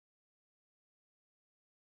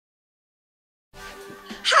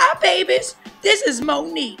Hi, babies. This is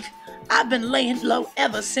Monique. I've been laying low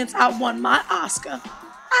ever since I won my Oscar.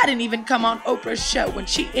 I didn't even come on Oprah's show when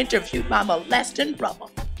she interviewed my molesting brother.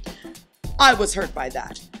 I was hurt by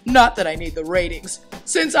that. Not that I need the ratings,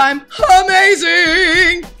 since I'm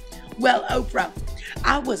amazing. Well, Oprah,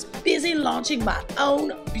 I was busy launching my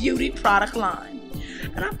own beauty product line.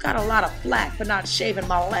 And I've got a lot of flack for not shaving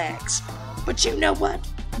my legs. But you know what?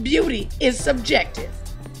 Beauty is subjective.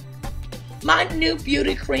 My new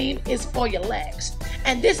beauty cream is for your legs.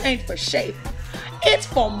 And this ain't for shaving. It's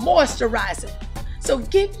for moisturizing. So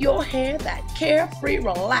give your hair that carefree,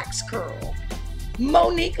 relaxed curl.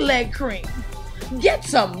 Monique Leg Cream. Get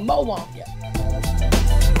some mo on you.